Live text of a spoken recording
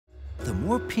The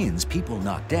more pins people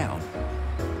knocked down,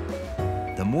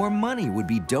 the more money would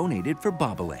be donated for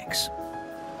Bobolinks.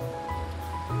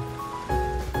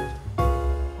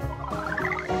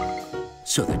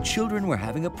 So the children were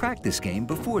having a practice game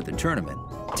before the tournament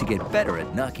to get better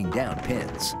at knocking down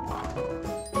pins.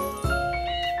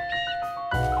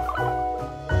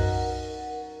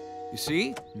 You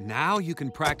see? Now you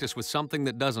can practice with something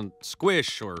that doesn't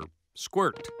squish or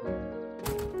squirt.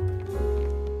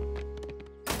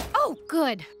 Oh,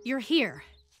 good. You're here.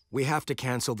 We have to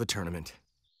cancel the tournament.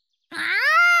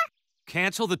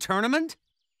 Cancel the tournament?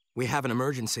 We have an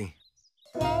emergency.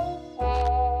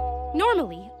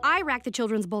 Normally, I rack the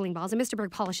children's bowling balls and Mr.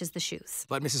 Berg polishes the shoes.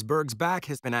 But Mrs. Berg's back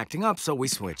has been acting up, so we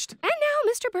switched. And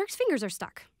now Mr. Berg's fingers are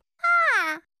stuck.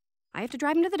 I have to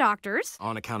drive him to the doctor's.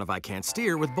 On account of I can't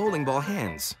steer with bowling ball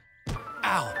hands.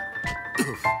 Ow!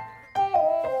 Oof.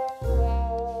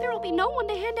 There will be no one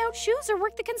to hand out shoes or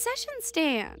work the concession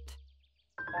stand.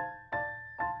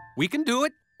 We can do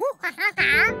it.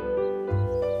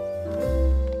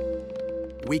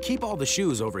 We keep all the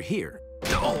shoes over here.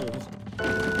 Oh!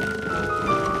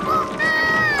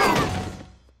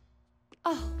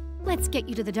 Oh, let's get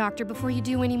you to the doctor before you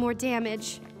do any more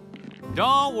damage.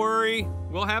 Don't worry.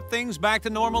 We'll have things back to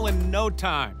normal in no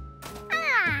time.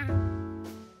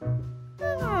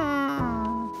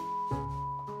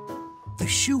 The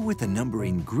shoe with the number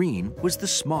in green was the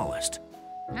smallest.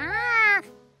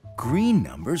 Green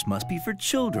numbers must be for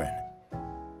children.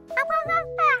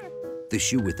 The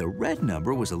shoe with the red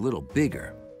number was a little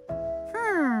bigger.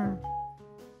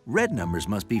 Red numbers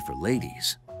must be for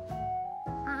ladies.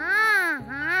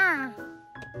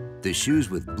 The shoes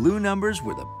with blue numbers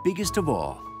were the biggest of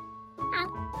all.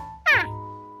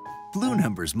 Blue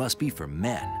numbers must be for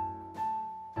men.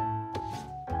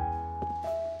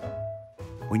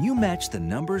 When you matched the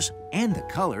numbers and the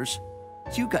colors,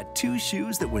 you got two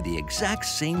shoes that were the exact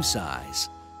same size.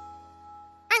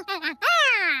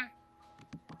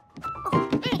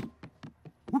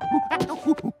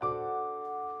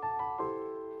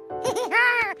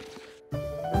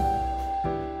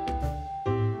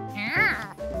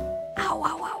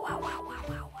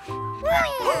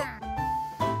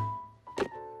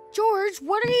 George,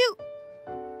 what are you...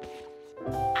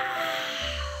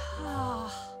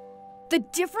 The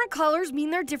different colors mean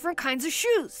they're different kinds of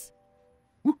shoes.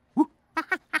 How'd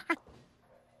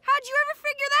you ever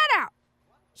figure that out?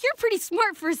 You're pretty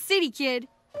smart for a city kid.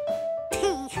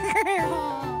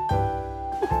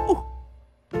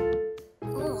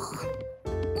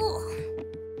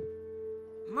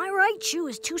 My right shoe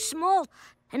is too small,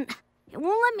 and it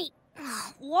won't let me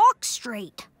walk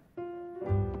straight.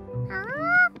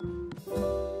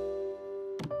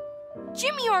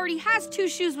 Jimmy already has two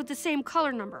shoes with the same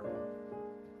color number.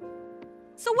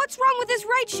 So what's wrong with his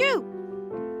right shoe?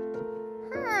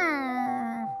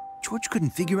 George couldn't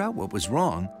figure out what was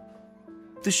wrong.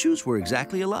 The shoes were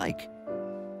exactly alike.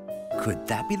 Could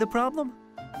that be the problem?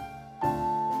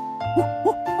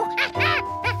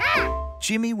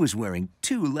 Jimmy was wearing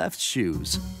two left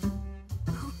shoes.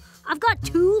 I've got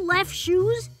two left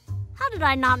shoes? How did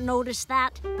I not notice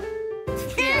that?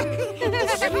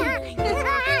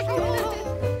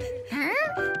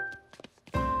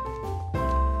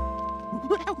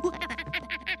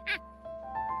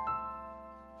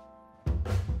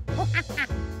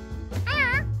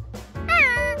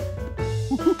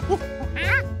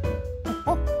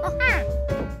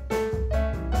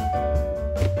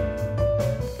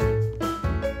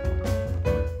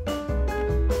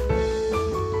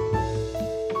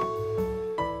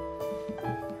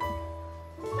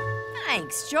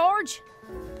 Thanks, George.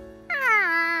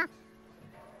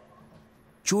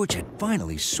 George had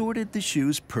finally sorted the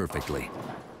shoes perfectly.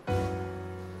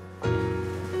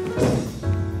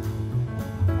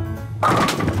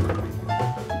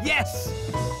 Yes!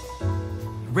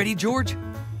 Ready, George?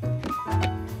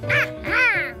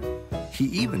 He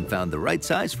even found the right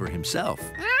size for himself.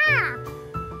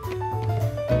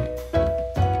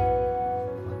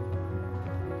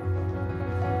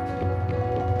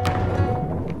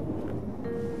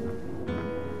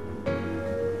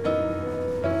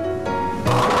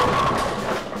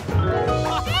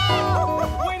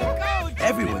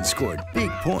 Everyone scored big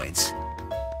points.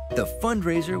 The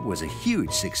fundraiser was a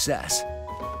huge success.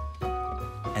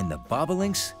 And the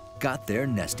Bobolinks got their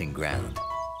nesting ground.